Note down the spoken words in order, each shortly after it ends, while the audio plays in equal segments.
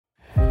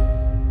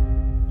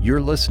You're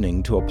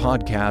listening to a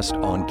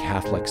podcast on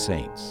Catholic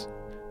saints.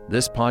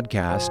 This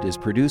podcast is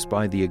produced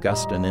by the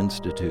Augustine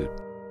Institute,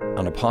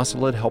 an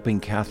apostolate helping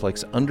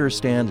Catholics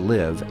understand,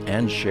 live,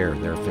 and share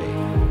their faith.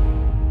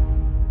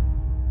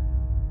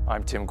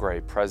 I'm Tim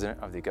Gray,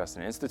 president of the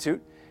Augustine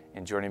Institute,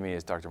 and joining me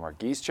is Dr. Mark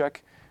Gieschek,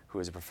 who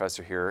is a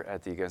professor here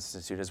at the Augustine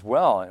Institute as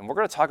well. And we're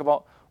going to talk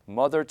about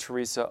Mother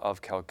Teresa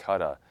of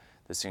Calcutta,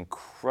 this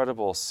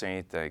incredible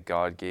saint that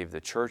God gave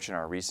the church in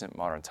our recent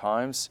modern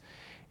times.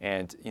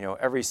 And,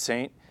 every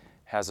saint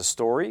has a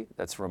story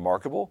that's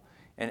remarkable,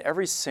 and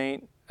every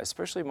saint,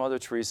 especially Mother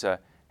Teresa,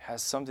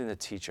 has something to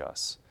teach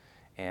us.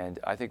 And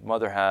I think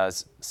Mother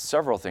has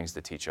several things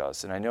to teach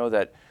us. And I know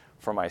that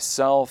for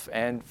myself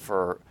and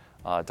for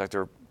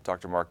Dr.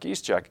 Mark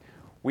Gieschek,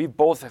 we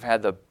both have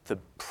had the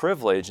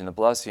privilege and the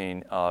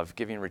blessing of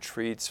giving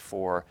retreats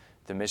for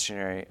the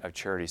Missionary of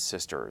Charity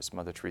Sisters,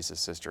 Mother Teresa's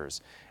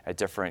sisters, at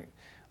different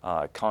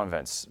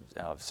convents,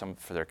 some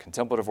for their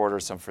contemplative order,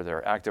 some for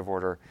their active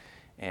order.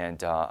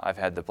 And I've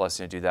had the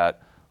blessing to do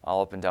that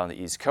all up and down the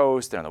East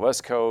Coast and on the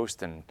West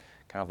Coast and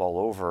kind of all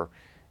over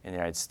in the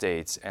United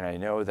States. And I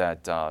know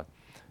that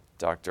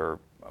Dr.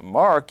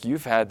 Mark,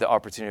 you've had the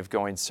opportunity of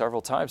going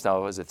several times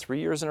now. Was it 3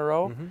 years in a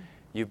row? Mm-hmm.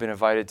 You've been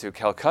invited to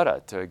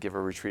Calcutta to give a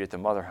retreat at the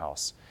Mother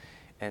House.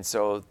 And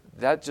so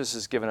that just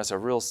has given us a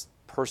real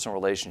personal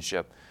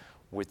relationship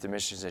with the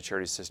Missions and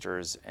Charity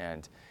Sisters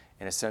and,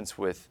 in a sense,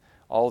 with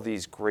all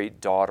these great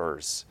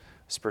daughters,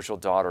 spiritual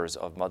daughters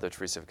of Mother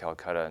Teresa of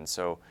Calcutta. And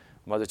so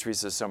Mother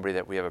Teresa is somebody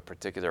that we have a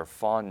particular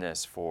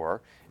fondness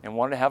for and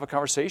wanted to have a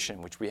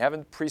conversation, which we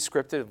haven't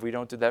pre-scripted. We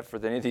don't do that for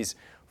any of these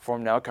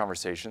Form Now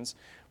conversations,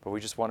 but we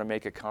just want to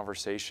make a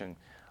conversation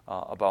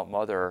about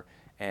Mother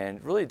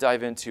and really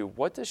dive into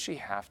what does she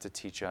have to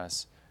teach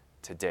us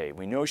today.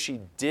 We know she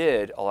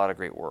did a lot of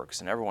great works,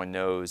 and everyone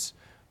knows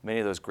many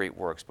of those great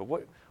works, but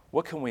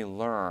what can we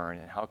learn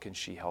and how can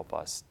she help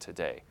us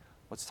today?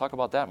 Let's talk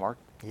about that, Mark.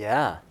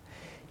 Yeah,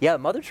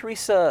 Mother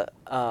Teresa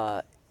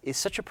is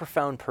such a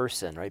profound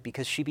person, right?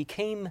 Because she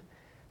became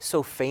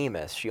so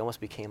famous, she almost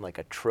became like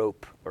a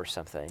trope or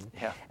something.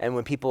 Yeah. And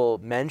when people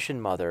mention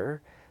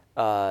Mother,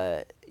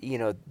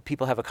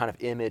 people have a kind of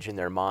image in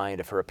their mind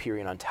of her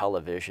appearing on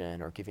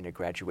television or giving a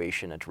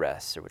graduation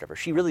address or whatever.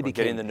 She really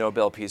became... getting the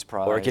Nobel Peace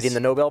Prize. Or getting the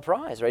Nobel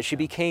Prize, right? She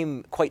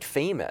became quite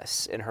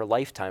famous in her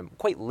lifetime,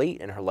 quite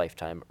late in her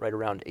lifetime, right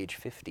around age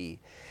 50.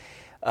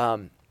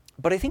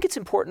 But I think it's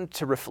important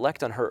to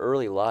reflect on her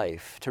early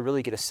life to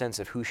really get a sense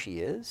of who she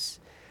is.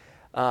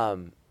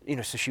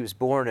 So she was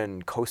born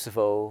in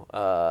Kosovo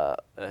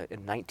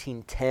in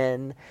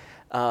 1910.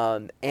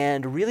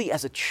 And really,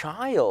 as a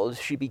child,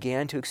 she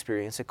began to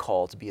experience a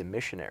call to be a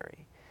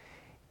missionary.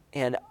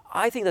 And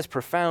I think that's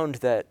profound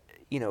that,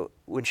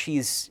 when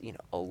she's,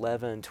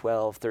 11,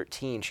 12,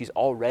 13, she's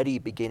already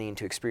beginning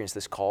to experience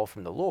this call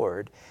from the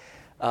Lord.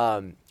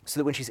 So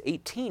that when she's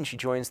 18, she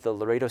joins the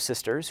Laredo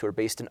Sisters, who are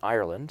based in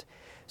Ireland.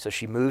 So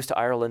she moves to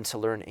Ireland to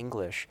learn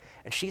English.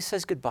 And she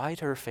says goodbye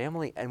to her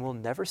family and will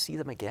never see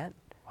them again.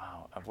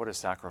 Wow, what a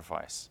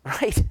sacrifice.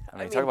 Right.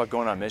 Talk about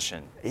going on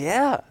mission.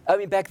 Yeah.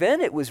 Back then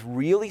it was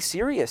really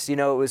serious. It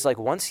was like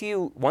once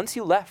you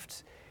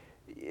left,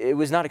 it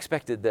was not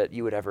expected that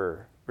you would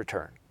ever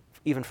return,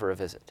 even for a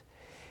visit.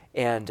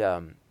 And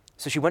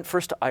so she went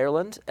first to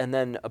Ireland, and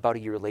then about a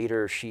year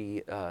later,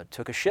 she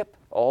took a ship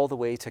all the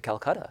way to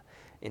Calcutta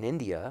in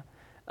India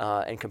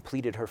and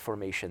completed her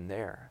formation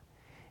there.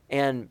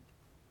 And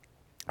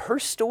her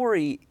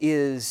story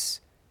is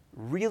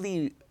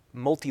really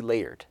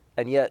multi-layered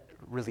and yet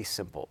really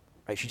simple,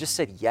 right? She just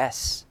said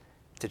yes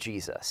to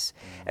Jesus.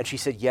 And she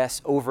said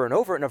yes over and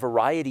over in a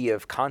variety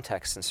of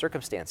contexts and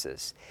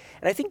circumstances.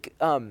 And I think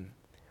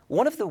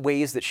one of the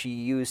ways that she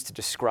used to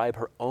describe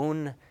her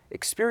own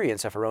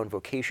experience of her own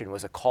vocation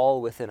was a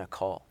call within a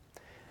call.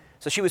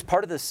 So she was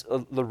part of this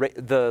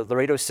the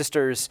Laredo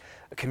Sisters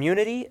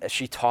community.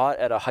 She taught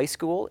at a high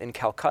school in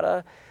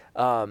Calcutta.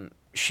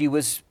 She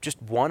was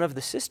just one of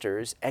the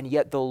sisters, and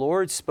yet the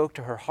Lord spoke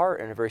to her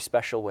heart in a very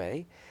special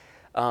way,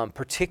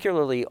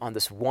 particularly on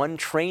this one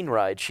train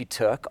ride she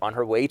took on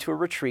her way to a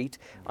retreat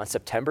on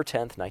September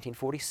 10th,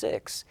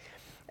 1946,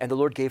 and the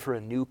Lord gave her a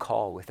new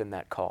call within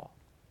that call.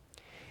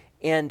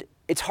 And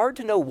it's hard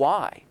to know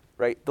why,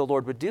 right, the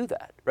Lord would do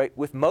that, right?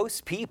 With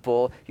most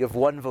people, you have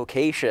one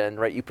vocation,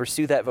 right? You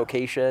pursue that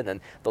vocation, and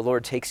the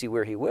Lord takes you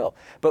where He will.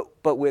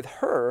 But with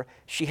her,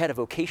 she had a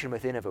vocation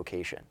within a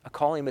vocation, a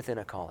calling within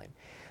a calling.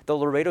 The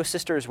Laredo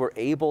Sisters were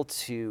able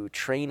to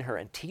train her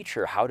and teach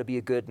her how to be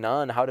a good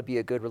nun, how to be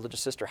a good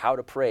religious sister, how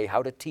to pray,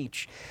 how to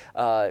teach.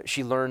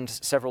 She learned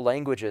several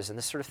languages and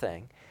this sort of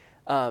thing.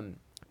 But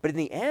in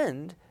the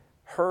end,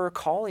 her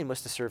calling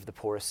was to serve the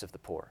poorest of the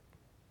poor.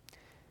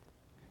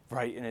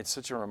 Right, and it's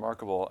such a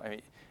remarkable,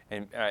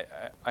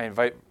 I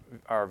invite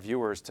our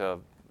viewers to,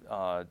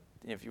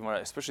 if you want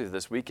to, especially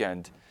this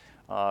weekend,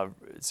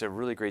 it's a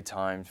really great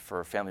time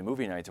for family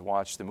movie night to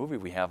watch the movie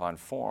we have on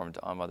Formed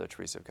on Mother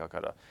Teresa of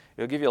Calcutta.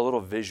 It'll give you a little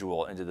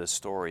visual into the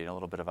story and a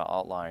little bit of an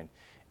outline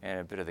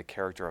and a bit of the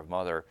character of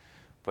Mother.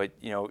 But,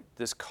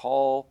 this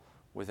call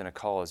within a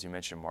call, as you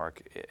mentioned,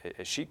 Mark,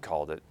 as she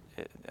called it,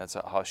 That's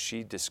how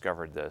she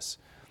discovered this,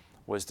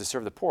 was to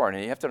serve the poor.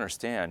 And you have to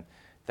understand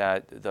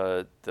that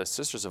the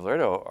Sisters of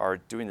Loreto are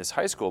doing this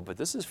high school, but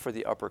this is for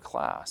the upper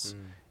class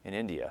in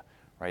India,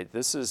 right?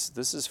 This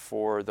is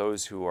for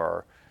those who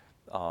are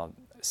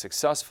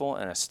successful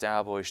and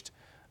established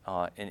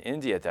in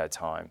India at that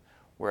time,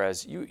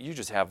 whereas you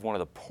just have one of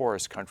the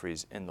poorest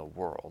countries in the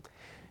world,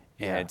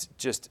 and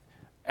just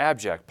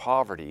abject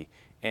poverty.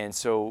 And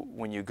so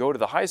when you go to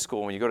the high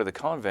school, when you go to the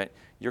convent,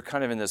 you're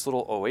kind of in this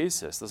little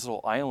oasis, this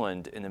little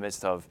island in the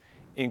midst of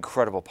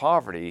incredible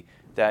poverty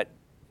that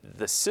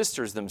the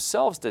sisters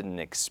themselves didn't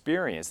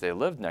experience. They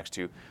lived next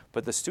to,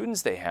 but the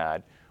students they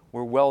had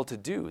were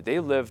well-to-do. They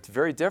lived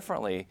very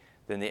differently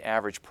than the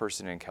average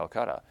person in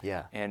Calcutta.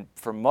 Yeah. And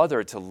for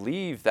Mother to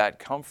leave that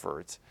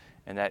comfort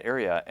in that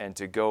area and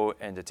to go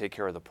and to take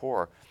care of the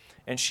poor,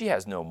 and she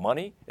has no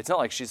money. It's not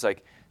like she's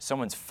like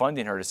someone's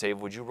funding her to say,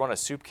 would you run a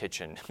soup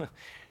kitchen?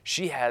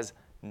 She has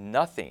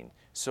nothing.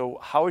 So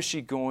how is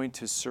she going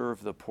to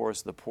serve the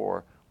poorest of the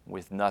poor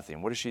with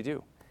nothing? What does she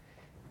do?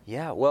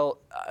 Yeah, well,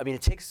 I mean,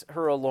 it takes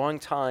her a long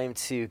time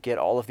to get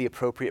all of the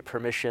appropriate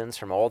permissions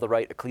from all the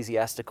right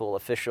ecclesiastical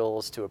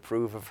officials to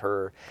approve of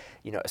her,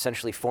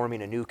 essentially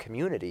forming a new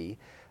community,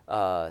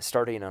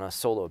 starting on a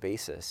solo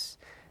basis.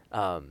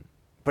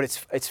 But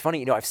it's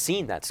funny, I've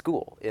seen that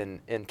school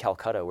in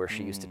Calcutta where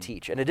she used to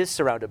teach, and it is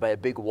surrounded by a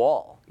big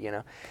wall,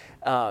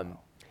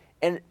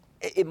 and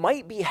it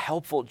might be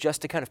helpful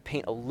just to kind of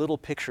paint a little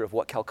picture of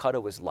what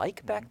Calcutta was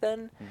like back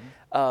then,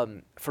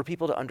 for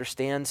people to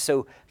understand.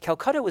 So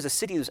Calcutta was a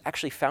city that was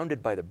actually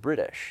founded by the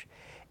British,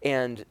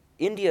 and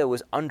India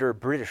was under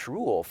British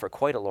rule for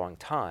quite a long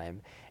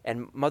time,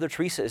 and Mother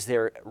Teresa is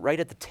there right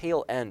at the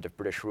tail end of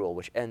British rule,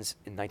 which ends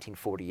in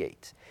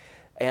 1948.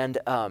 And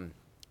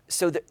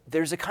so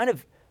there's a kind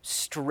of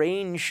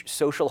strange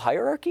social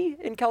hierarchy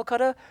in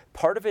Calcutta.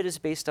 Part of it is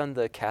based on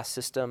the caste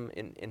system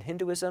in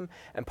Hinduism,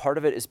 and part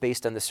of it is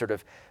based on this sort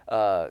of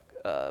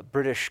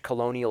British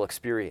colonial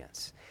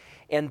experience.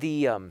 And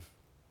the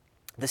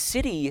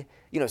city,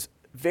 is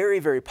very,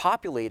 very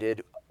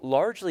populated,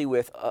 largely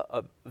with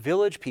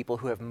village people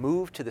who have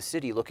moved to the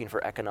city looking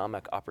for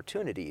economic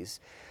opportunities.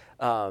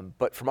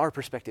 But from our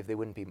perspective, they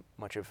wouldn't be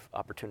much of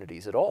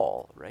opportunities at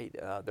all, right?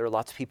 There are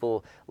lots of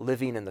people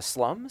living in the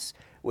slums,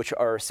 which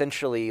are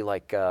essentially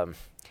like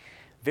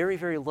very,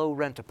 very low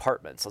rent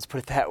apartments, let's put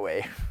it that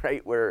way,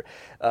 right? Where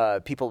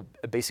people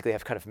basically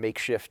have kind of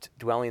makeshift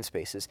dwelling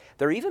spaces.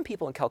 There are even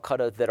people in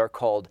Calcutta that are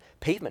called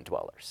pavement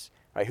dwellers,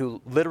 right?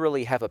 Who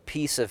literally have a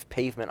piece of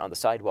pavement on the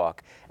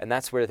sidewalk, and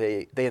that's where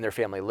they and their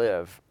family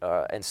live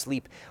and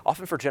sleep,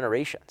 often for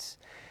generations.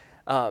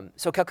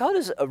 So Calcutta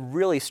is a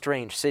really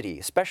strange city,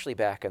 especially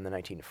back in the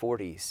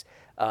 1940s,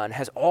 and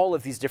has all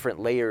of these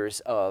different layers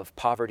of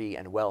poverty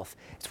and wealth.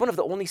 It's one of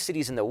the only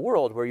cities in the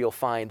world where you'll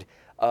find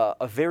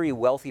a very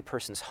wealthy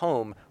person's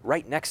home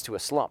right next to a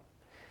slum.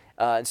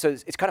 And so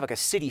it's kind of like a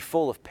city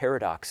full of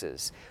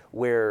paradoxes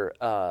where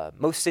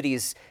most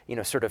cities,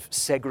 sort of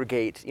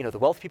segregate, the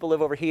wealthy people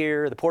live over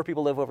here, the poor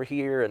people live over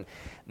here, and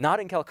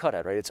not in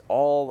Calcutta, right? It's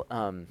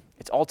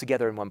all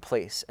together in one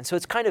place. And so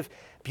it's kind of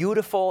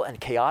beautiful and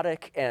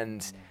chaotic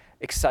and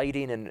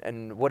exciting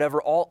and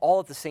whatever, all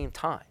at the same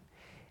time.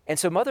 And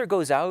so Mother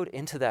goes out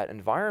into that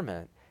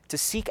environment to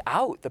seek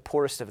out the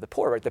poorest of the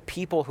poor, right? The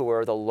people who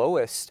are the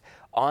lowest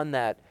on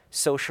that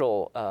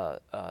social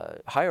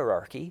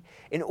hierarchy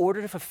in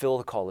order to fulfill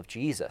the call of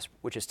Jesus,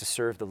 which is to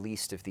serve the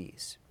least of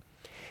these.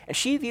 And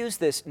she views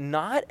this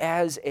not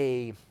as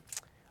a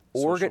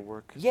Social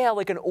work.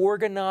 like an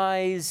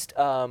organized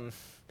NGO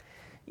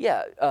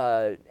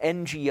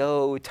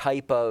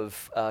type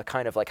of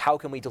kind of like how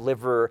can we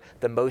deliver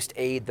the most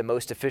aid the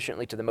most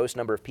efficiently to the most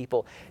number of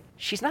people.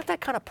 She's not that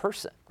kind of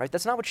person, right?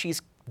 That's not what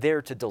she's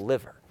there to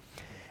deliver.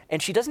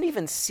 And she doesn't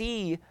even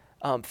see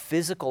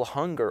physical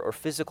hunger or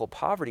physical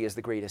poverty as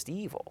the greatest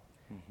evil,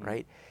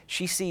 right?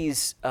 She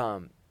sees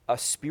a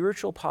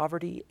spiritual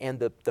poverty and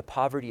the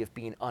poverty of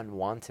being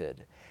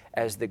unwanted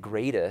as the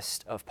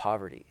greatest of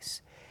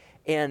poverties.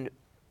 And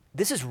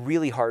this is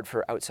really hard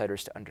for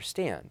outsiders to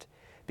understand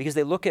because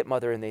they look at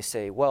Mother and they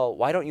say, well,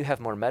 why don't you have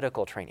more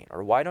medical training?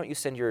 Or why don't you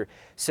send your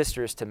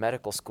sisters to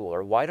medical school?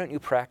 Or why don't you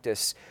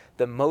practice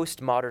the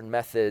most modern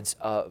methods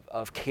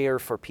of care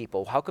for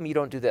people? How come you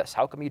don't do this?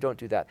 How come you don't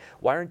do that?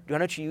 Why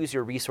don't you use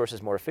your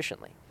resources more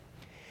efficiently?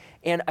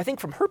 And I think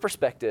from her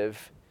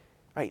perspective,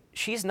 right,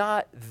 she's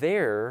not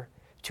there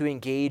to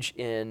engage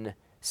in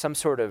some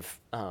sort of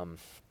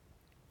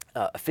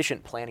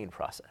efficient planning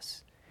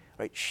process.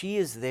 Right? She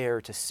is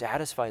there to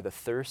satisfy the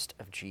thirst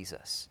of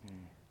Jesus,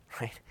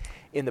 right,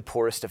 in the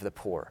poorest of the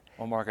poor.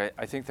 Well, Mark,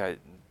 I think that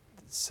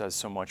says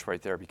so much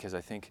right there because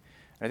I think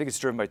it's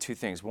driven by two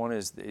things. One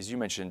is, as you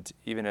mentioned,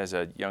 even as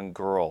a young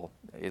girl,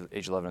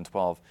 age 11 and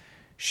 12,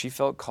 she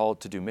felt called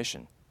to do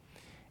mission.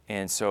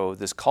 And so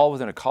this call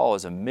within a call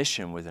is a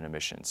mission within a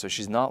mission. So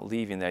she's not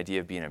leaving the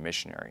idea of being a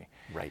missionary.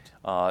 Right.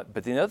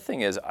 But the other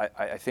thing is,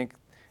 I think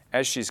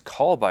as she's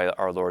called by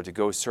our Lord to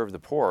go serve the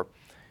poor,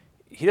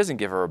 He doesn't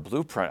give her a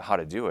blueprint how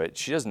to do it.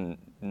 She doesn't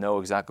know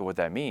exactly what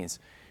that means.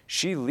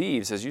 She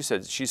leaves, as you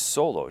said, she's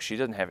solo. She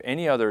doesn't have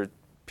any other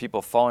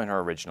people following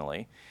her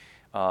originally.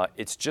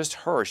 It's just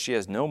her. She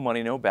has no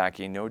money, no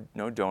backing,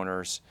 no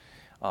donors.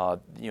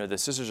 The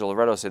Sisters of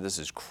Loretto say this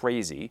is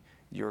crazy.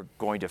 You're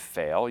going to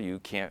fail. You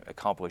can't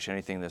accomplish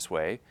anything this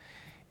way.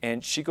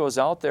 And she goes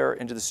out there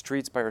into the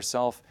streets by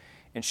herself,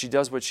 and she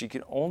does what she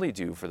can only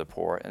do for the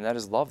poor, and that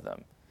is love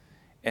them.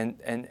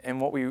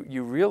 And what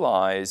you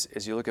realize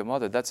as you look at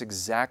Mother, that's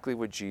exactly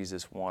what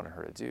Jesus wanted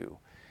her to do,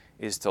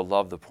 is to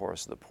love the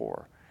poorest of the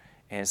poor.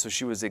 And so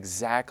she was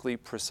exactly,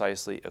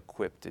 precisely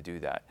equipped to do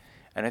that.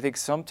 And I think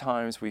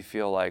sometimes we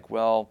feel like,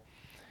 well,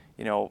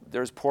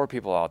 there's poor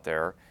people out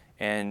there,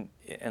 and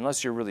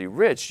unless you're really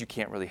rich, you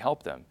can't really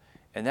help them.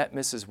 And that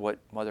misses what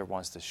Mother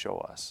wants to show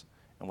us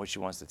and what she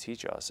wants to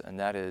teach us. And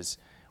that is,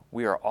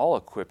 we are all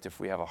equipped if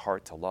we have a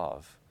heart to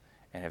love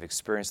and have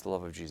experienced the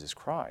love of Jesus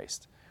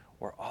Christ.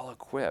 We're all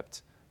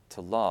equipped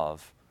to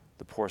love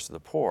the poorest of the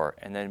poor.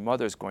 And then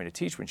Mother's going to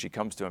teach when she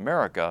comes to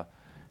America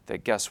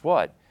that guess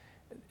what?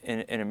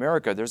 In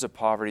America, there's a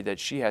poverty that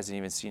she hasn't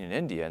even seen in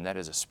India, and that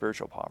is a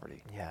spiritual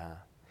poverty. Yeah.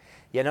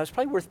 Yeah, now it's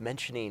probably worth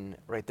mentioning,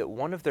 right, that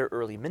one of their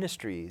early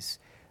ministries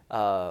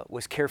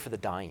was care for the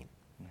dying.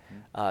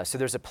 Mm-hmm. So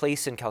there's a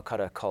place in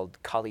Calcutta called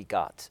Kali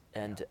Ghat,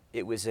 and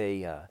it was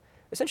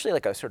essentially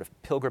like a sort of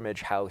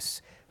pilgrimage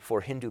house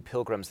for Hindu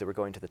pilgrims that were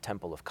going to the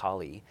temple of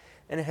Kali,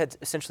 and it had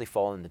essentially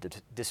fallen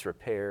into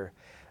disrepair.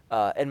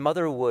 And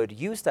Mother would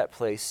use that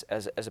place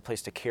as a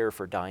place to care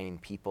for dying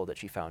people that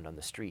she found on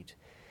the street.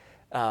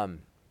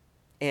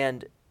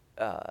 And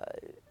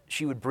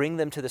she would bring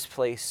them to this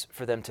place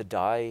for them to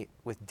die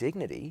with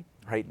dignity,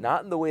 right?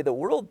 Not in the way the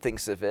world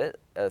thinks of it,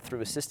 through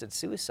assisted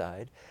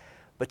suicide,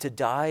 but to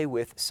die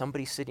with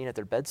somebody sitting at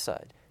their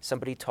bedside,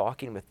 somebody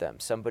talking with them,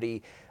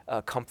 somebody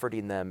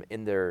comforting them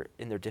in their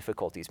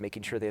difficulties,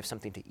 making sure they have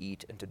something to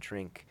eat and to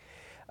drink.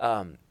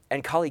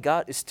 And Kali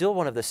Ghat is still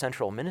one of the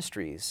central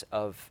ministries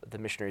of the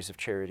Missionaries of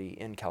Charity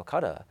in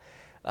Calcutta.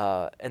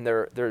 And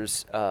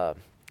there's a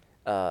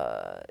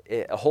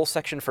whole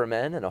section for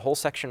men and a whole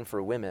section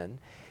for women,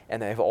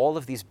 and they have all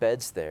of these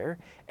beds there.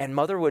 And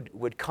Mother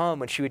would come.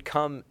 When she would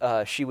come,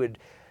 she would,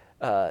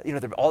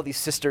 all these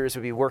sisters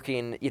would be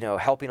working,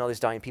 helping all these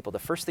dying people. The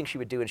first thing she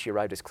would do when she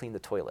arrived is clean the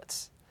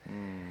toilets.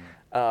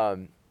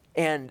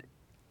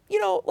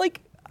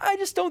 I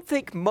just don't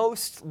think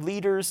most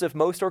leaders of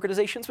most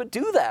organizations would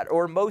do that,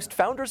 or most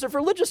founders of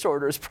religious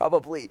orders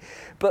probably.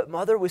 But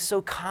Mother was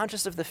so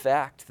conscious of the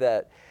fact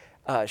that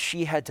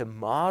she had to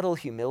model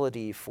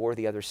humility for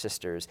the other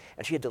sisters,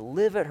 and she had to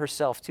live it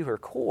herself to her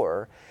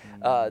core,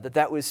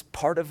 that was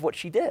part of what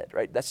she did,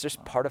 right? That's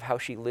just part of how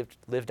she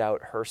lived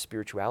out her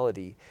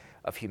spirituality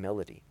of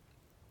humility.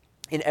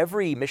 In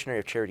every Missionary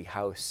of Charity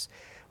house,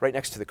 right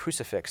next to the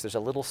crucifix, there's a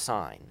little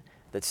sign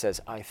that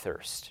says, "I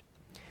thirst."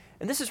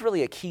 And this is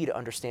really a key to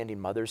understanding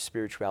Mother's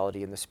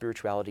spirituality and the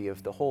spirituality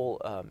of the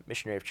whole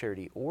Missionary of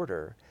Charity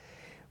order,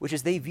 which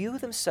is they view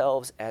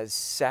themselves as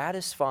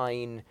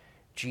satisfying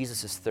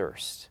Jesus'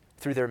 thirst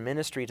through their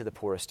ministry to the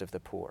poorest of the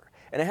poor.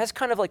 And it has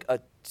kind of like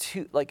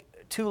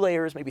two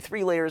layers, maybe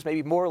three layers,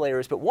 maybe more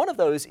layers, but one of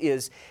those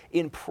is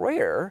in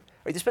prayer,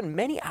 right? They spend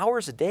many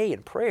hours a day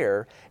in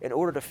prayer in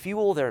order to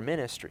fuel their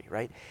ministry,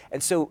 right?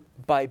 And so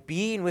by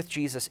being with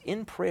Jesus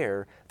in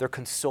prayer, they're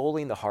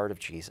consoling the heart of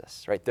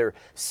Jesus, right? They're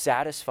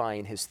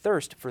satisfying his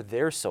thirst for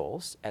their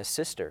souls as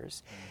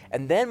sisters.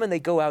 And then when they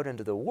go out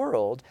into the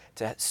world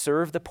to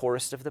serve the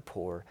poorest of the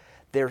poor,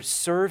 they're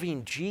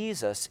serving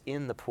Jesus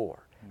in the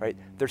poor, right?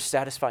 They're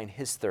satisfying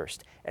his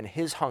thirst and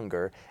his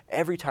hunger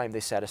every time they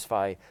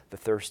satisfy the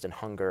thirst and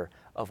hunger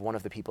of one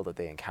of the people that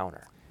they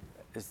encounter.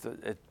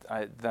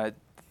 That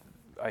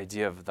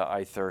idea of the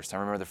 "I thirst," I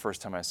remember the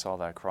first time I saw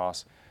that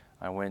cross.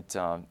 I went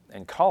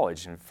in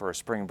college, and for a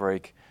spring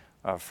break,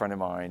 a friend of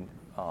mine,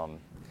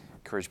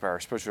 encouraged by our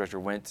spiritual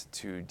director, went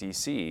to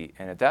D.C.,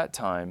 and at that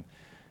time,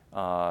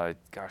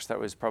 that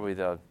was probably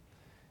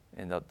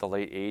in the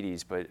late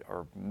 80s,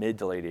 or mid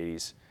to late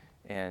 80s,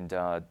 and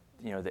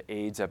the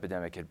AIDS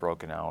epidemic had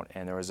broken out,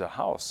 and there was a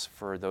house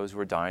for those who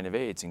were dying of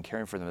AIDS and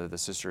caring for them that the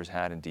sisters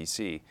had in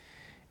D.C.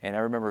 And I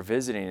remember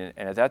visiting,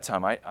 and at that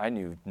time I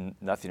knew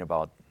nothing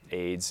about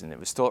AIDS, and it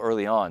was still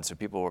early on, so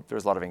there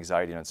was a lot of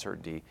anxiety and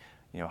uncertainty.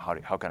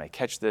 How can I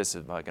catch this?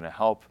 Am I going to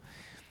help?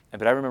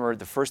 But I remember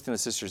the first thing the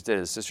sisters did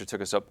is the sister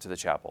took us up to the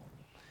chapel.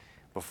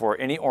 Before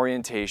any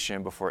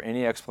orientation, before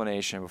any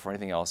explanation, before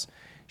anything else,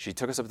 she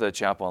took us up to the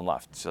chapel and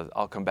left. So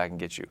 "I'll come back and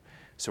get you."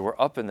 So we're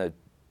up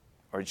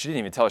or she didn't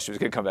even tell us she was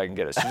going to come back and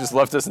get us. She just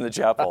left us in the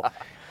chapel.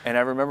 And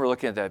I remember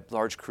looking at that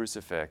large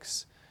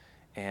crucifix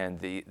and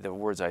the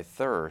words "I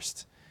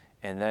thirst,"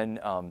 and then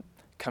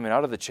coming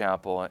out of the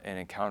chapel and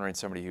encountering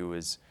somebody who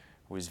was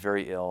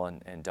very ill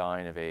and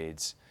dying of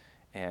AIDS.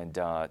 And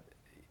that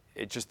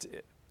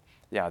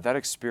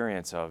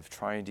experience of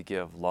trying to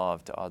give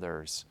love to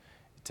others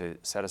to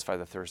satisfy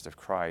the thirst of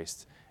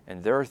Christ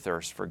and their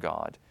thirst for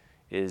God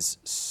is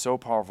so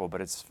powerful, but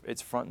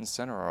it's front and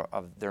center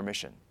of their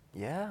mission.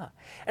 Yeah.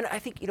 And I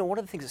think, one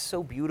of the things that's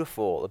so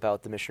beautiful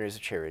about the Missionaries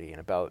of Charity and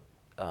about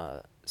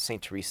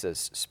St.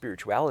 Teresa's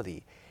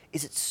spirituality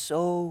is it's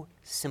so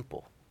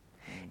simple.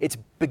 It's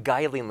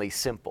beguilingly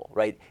simple,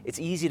 right? It's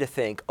easy to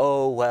think,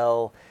 oh,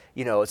 well,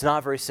 it's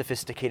not very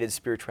sophisticated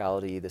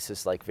spirituality. This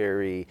is like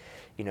very,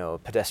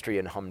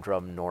 pedestrian,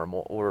 humdrum,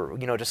 normal, or,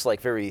 just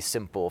like very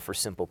simple for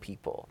simple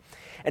people.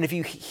 And if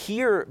you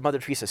hear Mother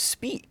Teresa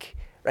speak,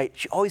 right,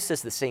 she always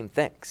says the same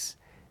things.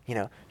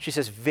 She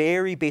says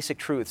very basic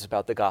truths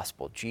about the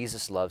gospel.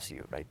 Jesus loves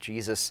you, right?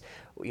 Jesus,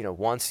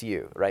 wants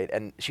you, right?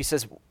 And she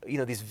says,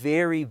 these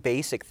very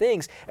basic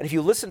things. And if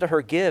you listen to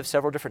her give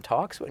several different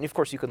talks, and of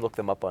course you can look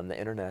them up on the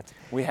internet.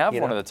 We have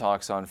one of the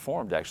talks on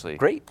Formed, actually.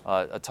 Great.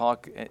 A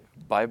talk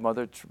by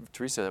Mother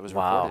Teresa that was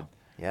recorded.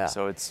 Yeah.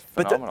 So it's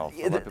phenomenal.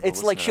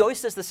 It's like she always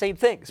says the same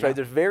things, right?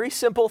 There's very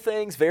simple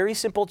things, very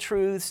simple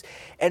truths.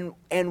 And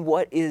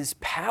what is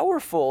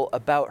powerful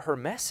about her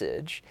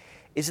message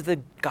is that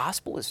the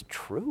gospel is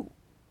true,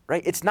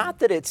 right? It's not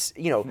that it's,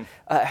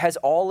 has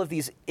all of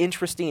these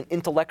interesting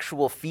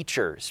intellectual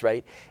features,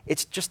 right?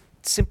 It's just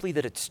simply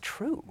that it's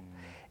true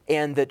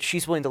and that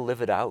she's willing to live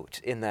it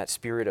out in that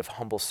spirit of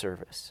humble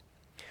service.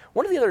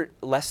 One of the other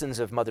lessons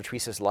of Mother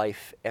Teresa's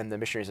life and the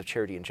Missionaries of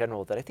Charity in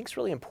general that I think is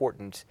really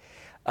important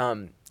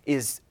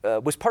was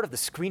part of the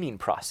screening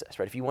process,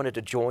 right? If you wanted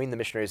to join the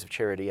Missionaries of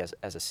Charity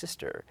as a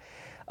sister,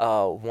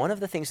 one of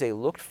the things they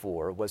looked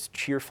for was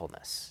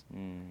cheerfulness.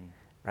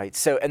 Right?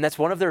 So, and that's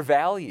one of their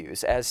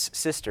values as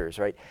sisters,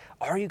 right?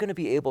 Are you going to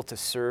be able to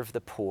serve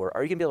the poor?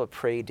 Are you going to be able to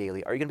pray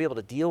daily? Are you going to be able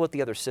to deal with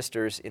the other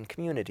sisters in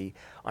community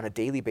on a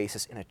daily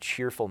basis in a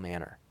cheerful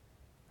manner,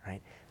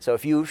 right? So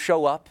if you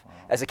show up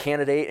as a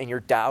candidate and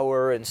you're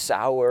dour and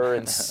sour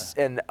and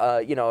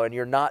and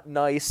you're not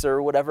nice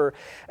or whatever,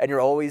 and you're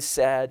always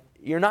sad,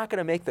 you're not going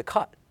to make the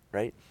cut,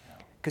 right?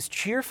 Because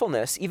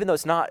cheerfulness, even though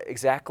it's not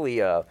exactly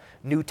a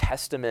New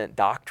Testament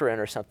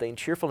doctrine or something,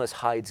 cheerfulness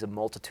hides a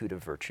multitude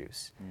of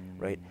virtues,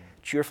 right?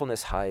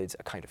 Cheerfulness hides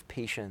a kind of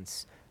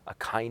patience, a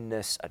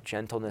kindness, a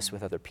gentleness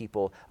with other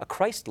people, a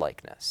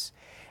Christ-likeness.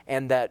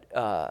 And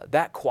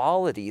that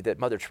quality that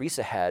Mother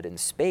Teresa had in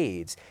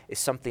spades is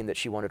something that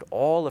she wanted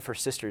all of her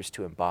sisters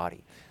to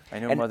embody. I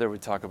know Mother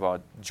would talk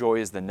about joy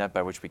is the net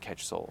by which we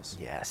catch souls.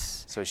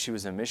 Yes. So she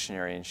was a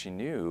missionary, and she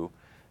knew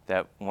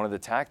that one of the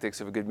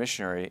tactics of a good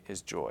missionary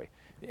is joy.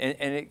 And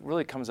it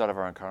really comes out of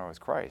our encounter with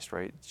Christ,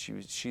 right?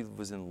 She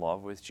was in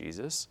love with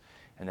Jesus,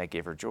 and that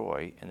gave her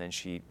joy, and then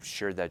she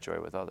shared that joy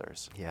with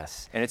others.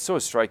 Yes. And it's so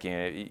striking.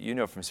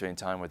 From spending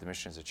time with the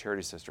Missionaries of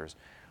Charity sisters,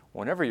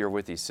 whenever you're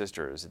with these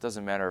sisters, it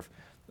doesn't matter if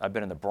I've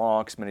been in the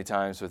Bronx many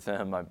times with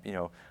them.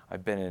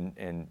 I've been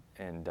in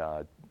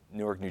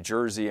Newark, New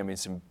Jersey. I mean,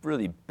 some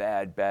really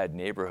bad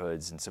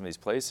neighborhoods in some of these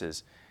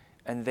places,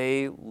 and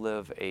they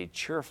live a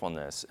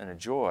cheerfulness and a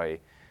joy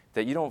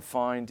that you don't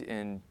find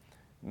in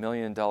 $1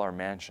 million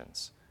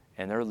mansions,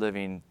 and they're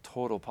living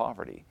total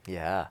poverty.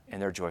 Yeah.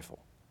 And they're joyful.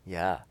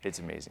 Yeah. It's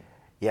amazing.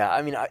 Yeah,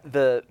 I mean,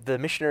 the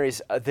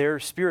missionaries, their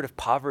spirit of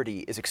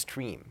poverty is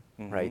extreme,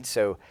 right?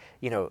 So,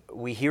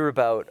 we hear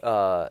about,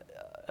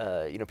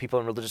 people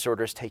in religious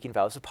orders taking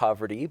vows of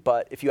poverty,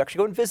 but if you actually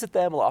go and visit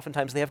them, well,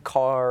 oftentimes they have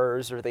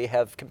cars, or they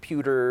have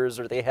computers,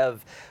 or they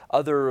have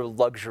other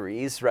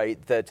luxuries,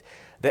 right, that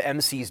the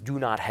MCs do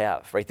not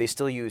have, right? They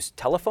still use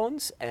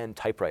telephones and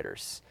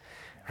typewriters.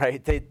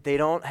 Right? They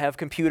don't have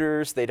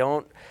computers. They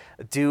don't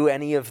do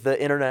any of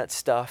the internet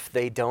stuff.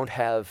 They don't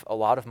have a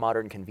lot of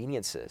modern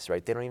conveniences,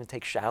 right? They don't even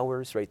take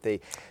showers, right?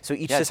 So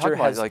each sister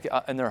has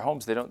in their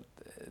homes they don't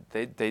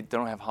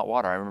have hot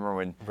water. I remember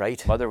when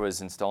Mother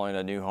was installing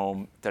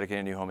dedicating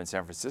a new home in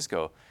San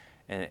Francisco,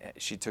 and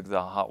she took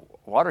the hot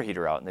water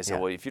heater out, and they said,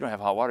 well, if you don't have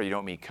hot water, you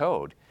don't meet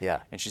code. Yeah.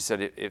 And she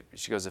said,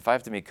 if I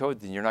have to meet code,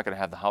 then you're not going to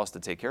have the house to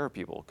take care of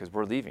people because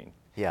we're leaving.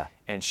 Yeah.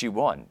 And she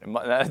won.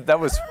 That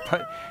was,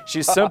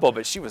 she's simple,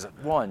 but she was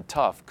one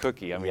tough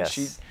cookie. I mean,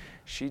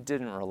 she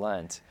didn't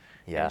relent.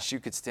 Yeah. And she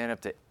could stand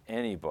up to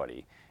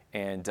anybody.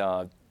 And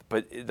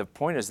but the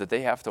point is that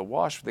they have to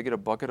wash. They get a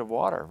bucket of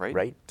water, right?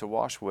 Right. To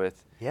wash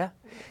with. Yeah.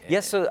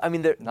 Yes. So I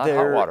mean, not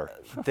hot water.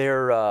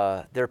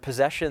 Their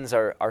possessions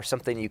are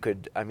something you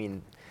could,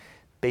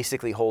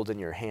 basically hold in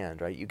your hand,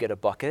 right? You get a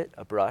bucket,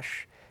 a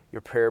brush, your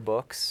prayer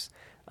books,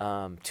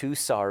 2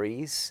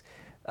 saris,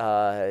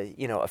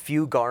 a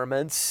few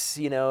garments,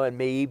 and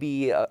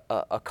maybe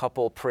a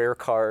couple prayer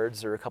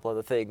cards or a couple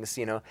other things,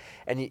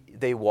 and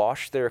they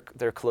wash their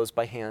clothes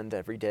by hand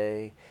every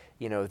day.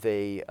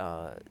 They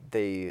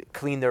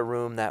clean their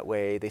room that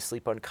way. They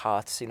sleep on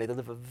cots. They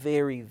live a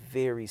very,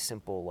 very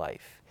simple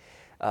life,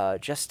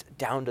 just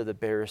down to the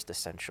barest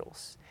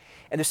essentials.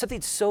 And there's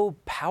something so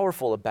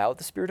powerful about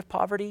the spirit of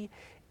poverty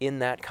in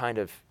that kind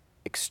of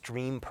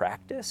extreme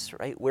practice,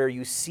 right? Where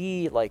you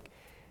see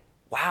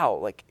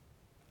wow,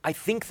 I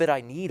think that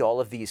I need all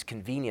of these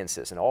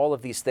conveniences and all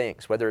of these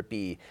things, whether it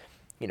be,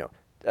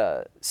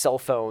 cell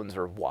phones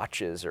or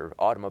watches or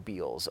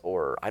automobiles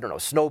or,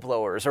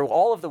 snowblowers or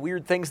all of the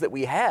weird things that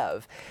we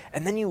have.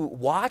 And then you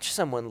watch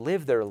someone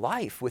live their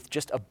life with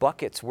just a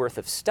bucket's worth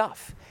of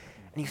stuff.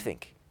 And you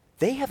think,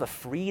 they have a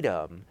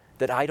freedom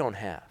that I don't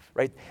have,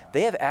 right?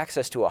 They have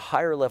access to a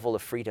higher level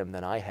of freedom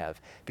than I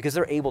have because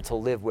they're able to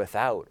live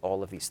without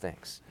all of these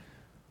things.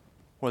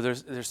 Well,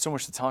 there's so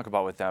much to talk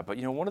about with that, but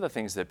one of the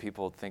things that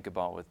people think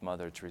about with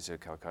Mother Teresa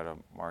of Calcutta,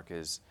 Mark,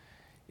 is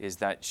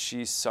that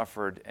she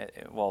suffered.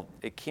 Well,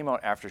 it came out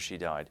after she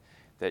died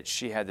that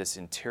she had this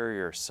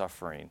interior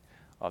suffering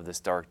of this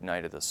dark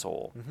night of the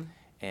soul,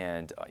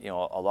 and a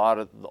lot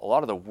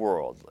of the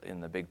world in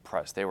the big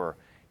press, they were,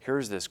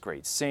 here's this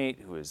great saint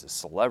who is a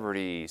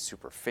celebrity,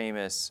 super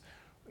famous,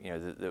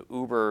 the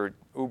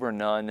uber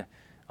nun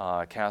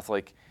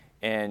Catholic,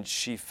 and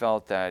she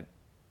felt that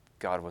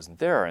God wasn't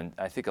there. And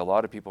I think a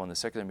lot of people in the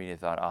secular media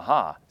thought,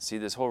 aha, see,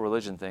 this whole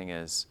religion thing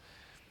is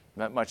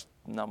not much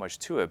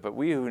to it. But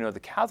we who know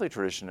the Catholic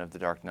tradition of the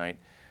Dark Night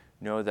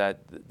know that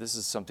this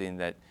is something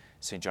that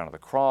St. John of the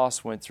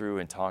Cross went through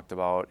and talked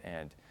about,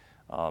 and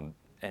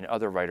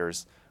other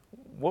writers.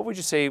 What would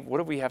you say, what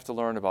do we have to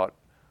learn about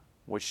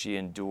what she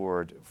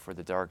endured for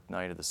the dark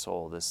night of the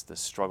soul, this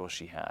struggle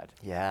she had?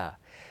 Yeah.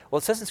 Well,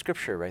 it says in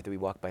Scripture, right, that we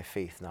walk by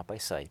faith, not by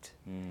sight.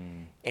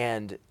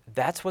 And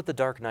that's what the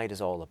dark night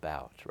is all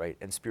about, right,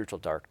 and spiritual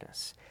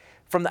darkness.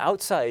 From the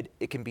outside,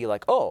 it can be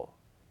like, oh,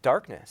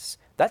 darkness.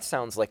 That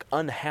sounds like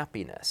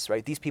unhappiness,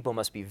 right? These people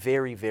must be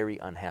very, very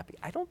unhappy.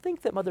 I don't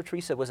think that Mother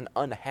Teresa was an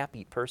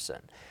unhappy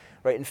person,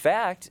 right? In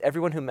fact,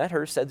 everyone who met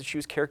her said that she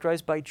was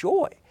characterized by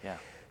joy. Yeah.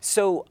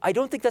 So I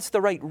don't think that's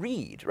the right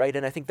read, right?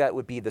 And I think that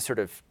would be the sort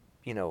of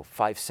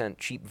 5-cent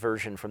cheap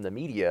version from the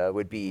media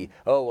would be,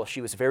 oh, well,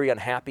 she was very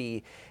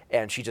unhappy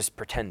and she just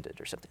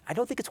pretended or something. I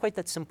don't think it's quite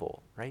that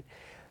simple, right?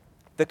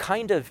 The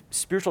kind of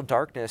spiritual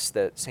darkness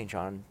that St.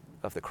 John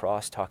of the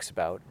Cross talks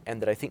about and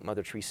that I think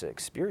Mother Teresa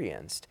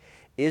experienced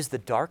is the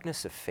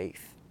darkness of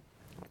faith.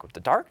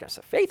 The darkness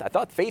of faith? I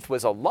thought faith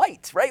was a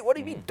light, right? What do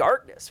you mean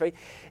darkness, right?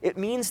 It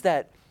means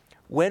that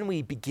when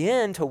we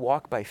begin to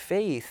walk by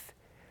faith,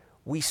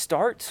 we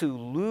start to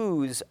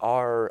lose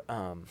our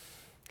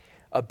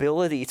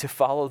ability to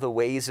follow the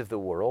ways of the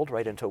world,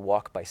 right, and to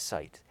walk by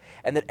sight.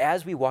 And that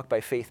as we walk by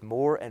faith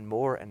more and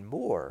more and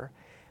more,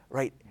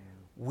 right,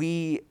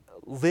 we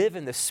live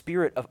in the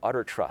spirit of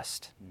utter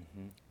trust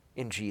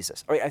in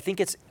Jesus. Right? I think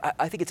it's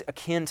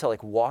akin to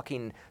like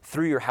walking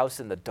through your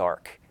house in the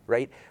dark,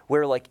 right,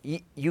 where like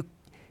you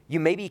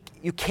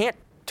can't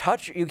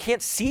you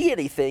can't see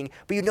anything,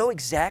 but you know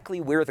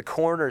exactly where the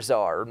corners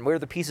are and where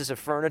the pieces of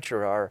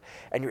furniture are,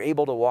 and you're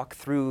able to walk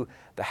through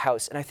the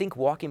house. And I think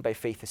walking by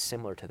faith is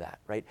similar to that,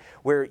 right?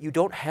 Where you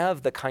don't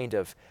have the kind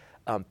of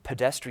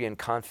pedestrian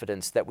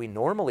confidence that we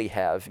normally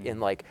have in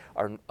like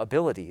our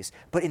abilities,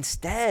 but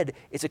instead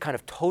it's a kind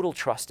of total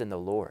trust in the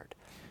Lord.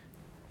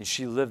 And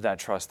she lived that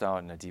trust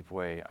out in a deep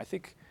way. I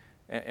think,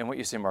 and what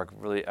you say, Mark,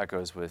 really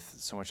echoes with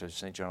so much of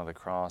St. John of the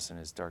Cross and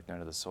his dark night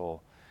of the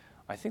soul.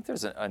 I think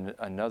there's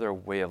another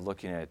way of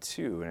looking at it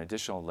too, an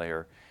additional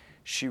layer.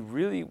 She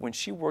really, when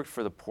she worked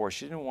for the poor,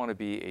 she didn't want to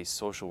be a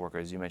social worker,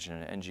 as you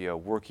mentioned, an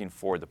NGO working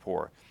for the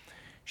poor.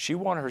 She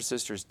wanted her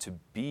sisters to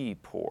be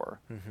poor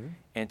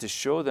and to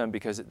show them,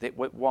 because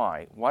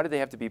why? Why did they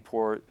have to be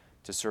poor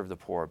to serve the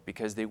poor?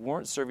 Because they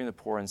weren't serving the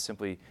poor and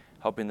simply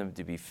helping them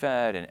to be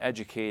fed and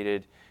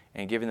educated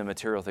and giving them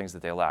material things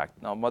that they lacked.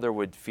 Now, Mother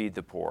would feed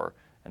the poor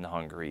and the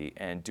hungry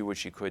and do what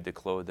she could to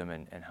clothe them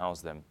and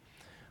house them.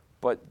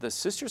 But the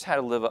sisters had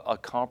to live a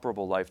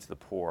comparable life to the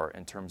poor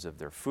in terms of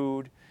their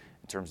food,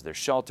 in terms of their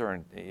shelter,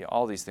 and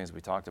all these things we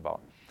talked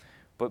about.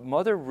 But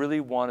Mother really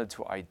wanted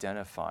to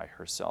identify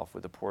herself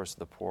with the poorest of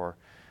the poor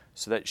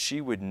so that she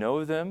would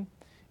know them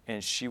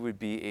and she would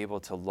be able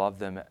to love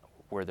them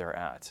where they're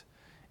at.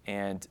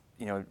 And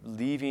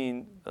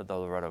leaving the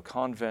Loretto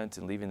convent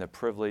and leaving the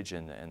privilege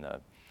and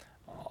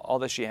all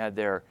that she had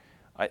there,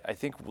 I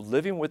think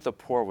living with the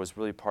poor was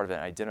really part of it,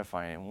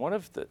 identifying. And one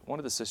of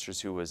the sisters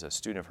who was a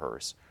student of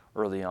hers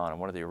early on,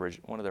 one of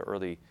the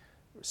early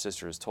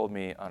sisters told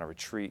me on a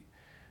retreat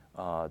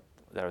that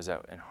I was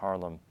at in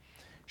Harlem,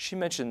 she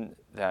mentioned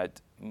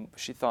that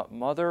she thought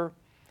Mother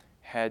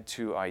had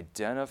to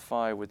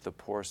identify with the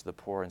poorest of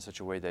the poor in such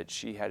a way that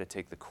she had to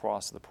take the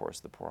cross of the poorest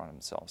of the poor on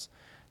themselves.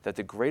 That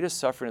the greatest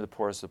suffering of the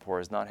poorest of the poor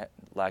is not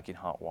lacking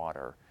hot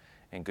water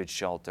and good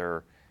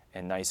shelter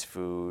and nice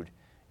food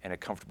and a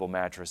comfortable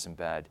mattress in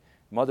bed.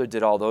 Mother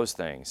did all those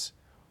things.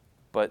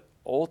 But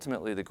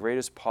ultimately, the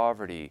greatest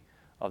poverty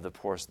of the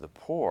poorest of the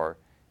poor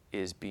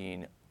is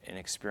being and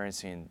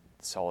experiencing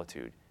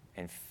solitude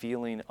and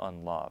feeling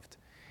unloved.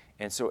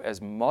 And so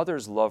as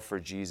Mother's love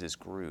for Jesus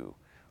grew,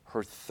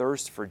 her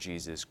thirst for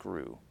Jesus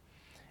grew.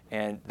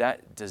 And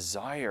that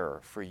desire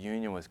for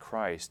union with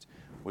Christ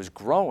was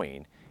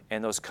growing.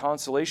 And those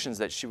consolations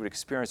that she would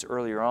experience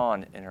earlier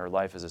on in her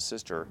life as a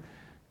sister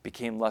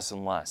became less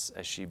and less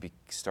as she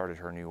started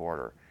her new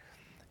order.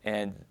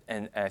 And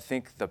I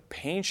think the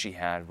pain she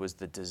had was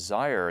the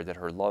desire that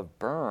her love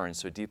burned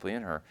so deeply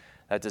in her,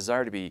 that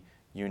desire to be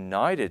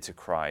united to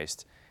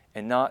Christ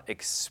and not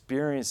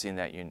experiencing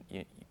that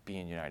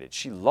being united.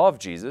 She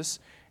loved Jesus,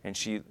 and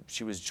she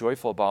was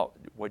joyful about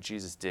what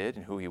Jesus did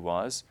and who he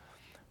was,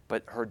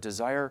 but her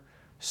desire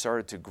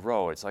started to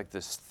grow. It's like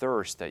this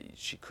thirst that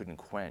she couldn't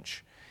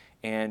quench.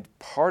 And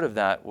part of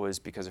that was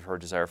because of her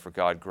desire for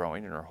God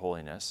growing in her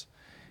holiness.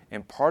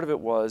 And part of it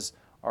was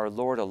our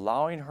Lord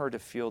allowing her to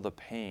feel the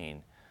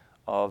pain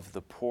of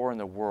the poor in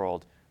the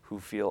world who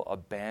feel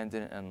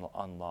abandoned and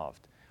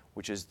unloved,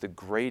 which is the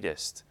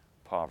greatest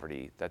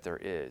poverty that there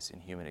is in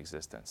human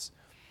existence.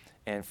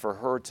 And for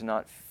her to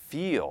not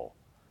feel,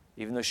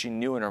 even though she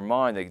knew in her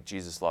mind that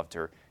Jesus loved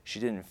her, she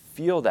didn't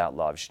feel that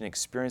love. She didn't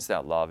experience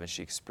that love, and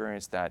she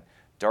experienced that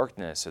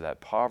darkness or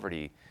that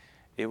poverty.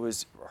 It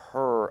was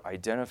her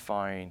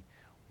identifying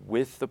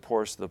with the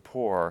poorest of the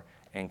poor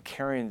and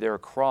carrying their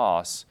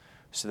cross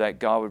so that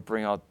God would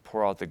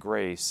pour out the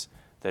grace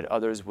that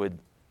others would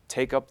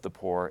take up the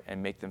poor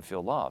and make them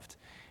feel loved.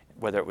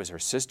 Whether it was her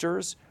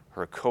sisters,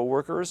 her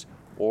co-workers,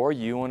 or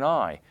you and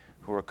I,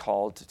 who are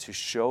called to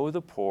show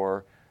the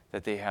poor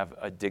that they have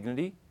a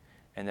dignity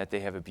and that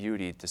they have a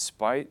beauty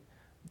despite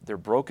their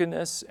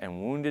brokenness and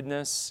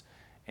woundedness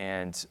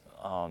and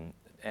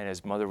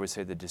as Mother would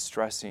say, the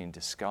distressing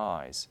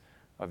disguise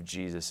of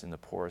Jesus in the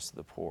poorest of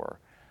the poor.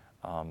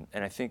 And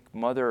I think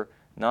Mother,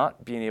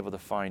 not being able to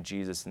find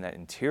Jesus in that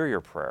interior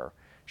prayer,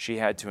 she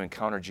had to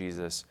encounter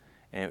Jesus,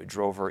 and it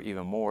drove her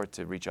even more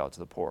to reach out to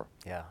the poor.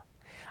 Yeah.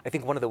 I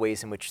think one of the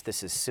ways in which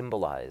this is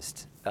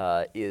symbolized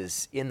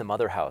is in the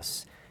Mother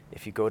House.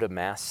 If you go to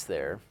Mass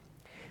there,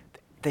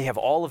 they have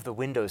all of the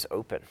windows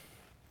open.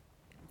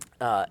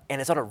 And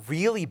it's on a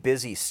really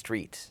busy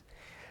street.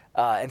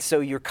 And so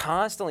you're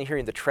constantly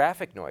hearing the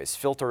traffic noise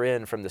filter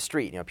in from the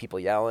street, people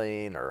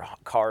yelling or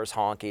cars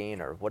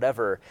honking or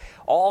whatever,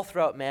 all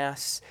throughout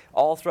Mass,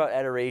 all throughout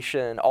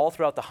adoration, all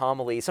throughout the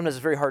homily. Sometimes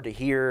it's very hard to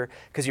hear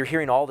because you're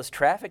hearing all this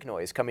traffic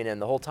noise coming in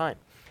the whole time.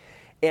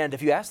 And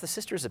if you ask the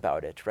sisters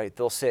about it, right,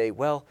 they'll say,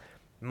 well,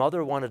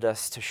 Mother wanted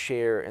us to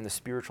share in the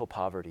spiritual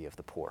poverty of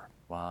the poor.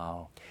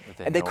 Wow.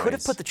 And they could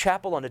have put the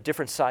chapel on a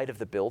different side of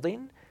the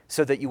building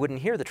so that you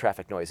wouldn't hear the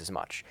traffic noise as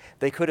much.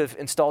 They could have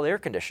installed air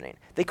conditioning.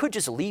 They could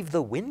just leave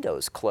the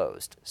windows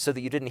closed so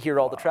that you didn't hear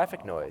all the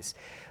traffic noise.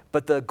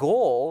 But the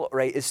goal,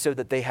 right, is so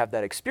that they have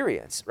that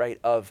experience, right,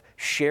 of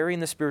sharing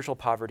the spiritual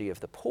poverty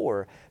of the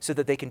poor so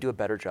that they can do a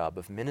better job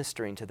of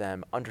ministering to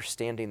them,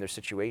 understanding their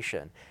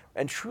situation,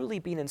 and truly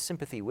being in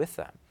sympathy with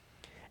them.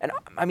 And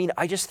I mean,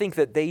 I just think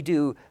that they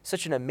do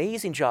such an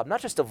amazing job,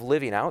 not just of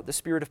living out the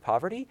spirit of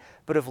poverty,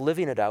 but of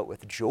living it out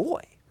with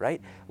joy,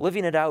 right? Mm-hmm.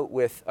 Living it out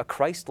with a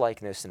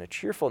Christ-likeness and a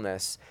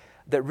cheerfulness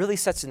that really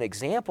sets an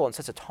example and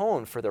sets a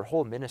tone for their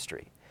whole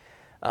ministry.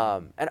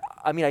 And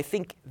I mean, I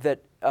think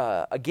that,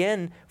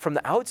 again, from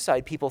the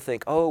outside, people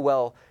think, oh,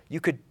 well, you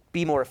could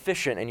be more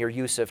efficient in your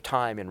use of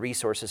time and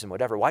resources and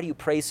whatever. Why do you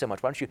pray so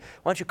much? Why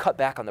don't you cut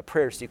back on the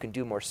prayers so you can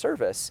do more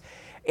service?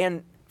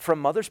 And from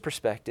Mother's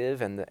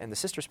perspective and the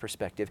sister's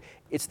perspective,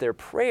 it's their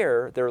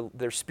prayer,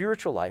 their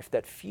spiritual life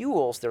that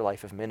fuels their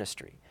life of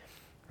ministry,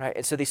 right?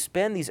 And so they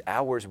spend these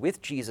hours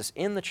with Jesus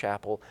in the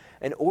chapel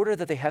in order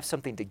that they have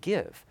something to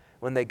give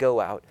when they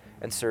go out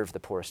and serve the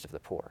poorest of the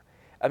poor.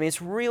 I mean,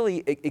 it's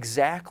really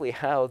exactly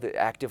how the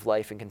active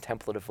life and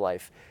contemplative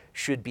life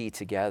should be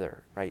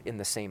together, right, in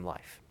the same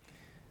life.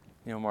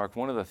 Mark,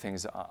 one of the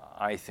things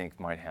I think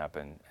might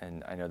happen,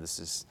 and I know this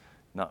is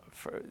not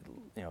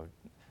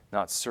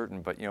not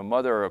certain, but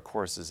Mother, of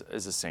course,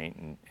 is a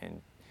saint,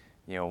 and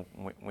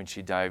when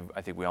she died,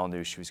 I think we all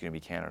knew she was going to be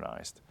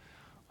canonized.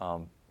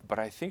 But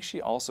I think she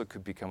also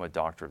could become a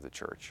doctor of the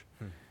church.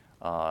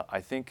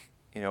 I think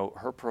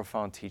her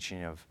profound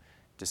teaching of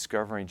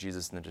discovering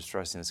Jesus in the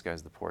distressing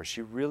disguise of the poor,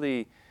 she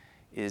really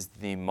is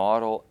the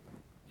model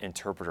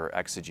interpreter,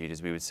 exegete,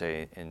 as we would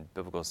say in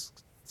biblical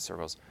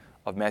circles,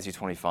 of Matthew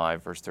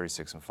 25, verse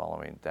 36 and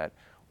following, that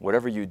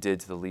whatever you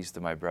did to the least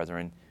of my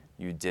brethren,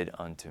 you did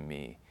unto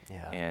me.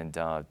 Yeah. And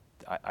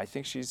I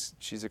think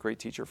she's a great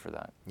teacher for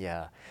that.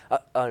 Yeah.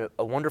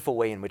 A wonderful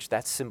way in which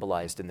that's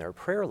symbolized in their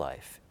prayer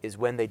life is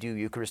when they do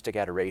Eucharistic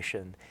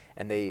adoration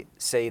and they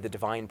say the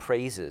divine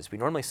praises. We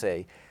normally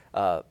say,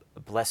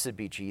 blessed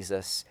be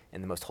Jesus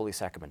in the most holy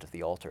sacrament of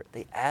the altar.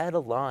 They add a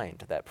line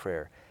to that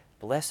prayer,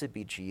 blessed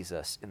be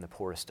Jesus in the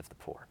poorest of the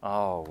poor.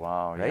 Oh,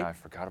 wow. Right? Yeah, I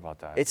forgot about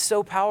that. It's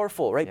so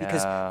powerful, right? Yeah.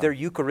 Because their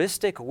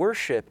Eucharistic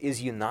worship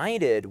is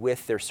united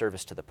with their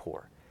service to the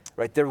poor,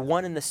 right? They're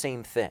one and the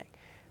same thing,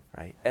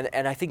 right?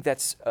 And I think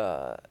that's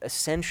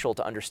essential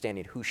to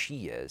understanding who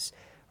she is,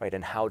 right?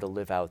 And how to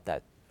live out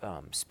that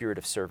spirit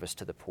of service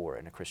to the poor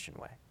in a Christian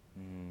way.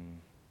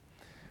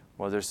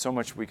 Well, there's so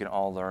much we can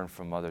all learn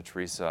from Mother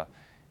Teresa.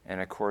 And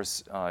of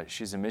course,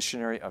 she's a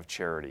missionary of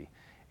charity.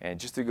 And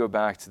just to go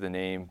back to the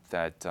name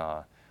that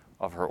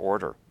of her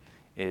order,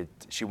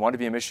 she wanted to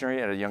be a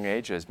missionary at a young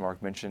age, as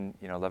Mark mentioned,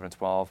 11 and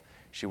 12.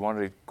 She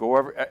wanted to go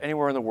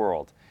anywhere in the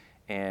world.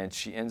 And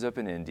she ends up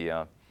in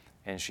India,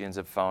 and she ends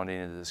up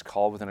founding this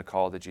call within a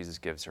call that Jesus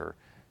gives her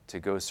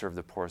to go serve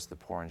the poorest of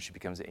the poor. And she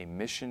becomes a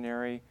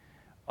missionary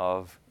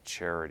of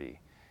charity.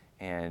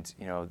 And,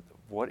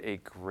 what a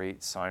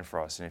great sign for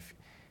us. And if,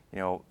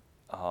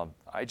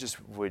 I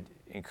just would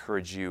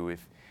encourage you,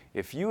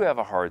 if you have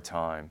a hard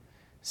time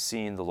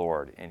seeing the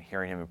Lord and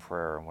hearing Him in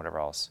prayer and whatever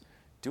else,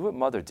 do what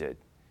Mother did.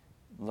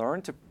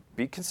 Learn to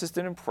be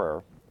consistent in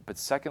prayer, but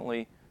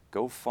secondly,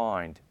 go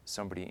find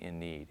somebody in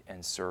need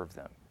and serve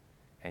them.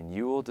 And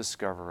you will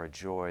discover a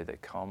joy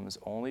that comes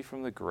only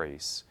from the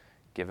grace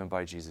given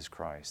by Jesus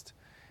Christ,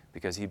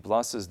 because He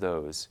blesses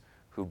those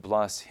who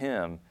bless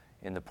Him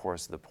in the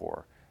poorest of the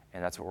poor.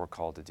 And that's what we're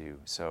called to do.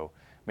 So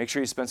make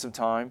sure you spend some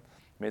time,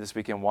 maybe this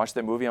weekend, watch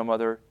that movie on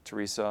Mother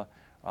Teresa,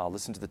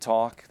 listen to the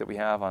talk that we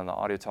have on the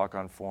audio talk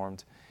on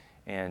Formed,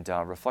 and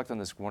reflect on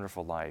this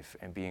wonderful life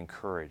and be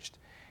encouraged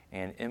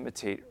and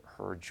imitate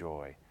her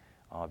joy,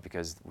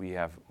 because we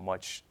have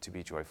much to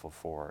be joyful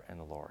for in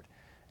the Lord.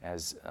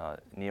 As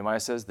Nehemiah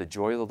says, the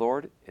joy of the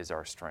Lord is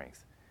our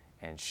strength.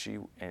 And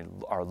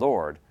our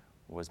Lord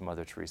was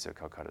Mother Teresa of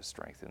Calcutta's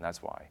strength, and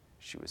that's why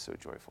she was so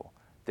joyful.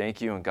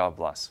 Thank you, and God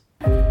bless.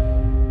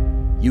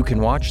 You can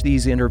watch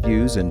these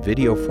interviews in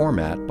video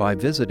format by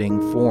visiting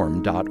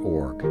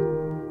formed.org.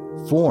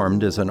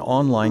 Formed is an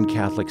online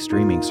Catholic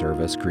streaming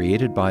service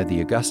created by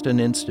the Augustine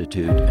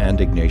Institute and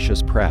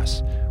Ignatius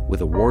Press,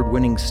 with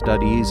award-winning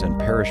studies and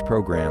parish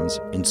programs,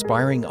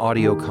 inspiring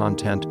audio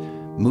content,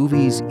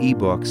 movies,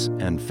 ebooks,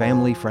 and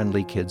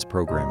family-friendly kids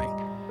programming.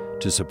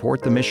 To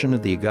support the mission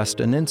of the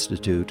Augustine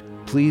Institute,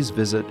 please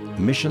visit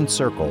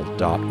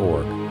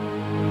missioncircle.org.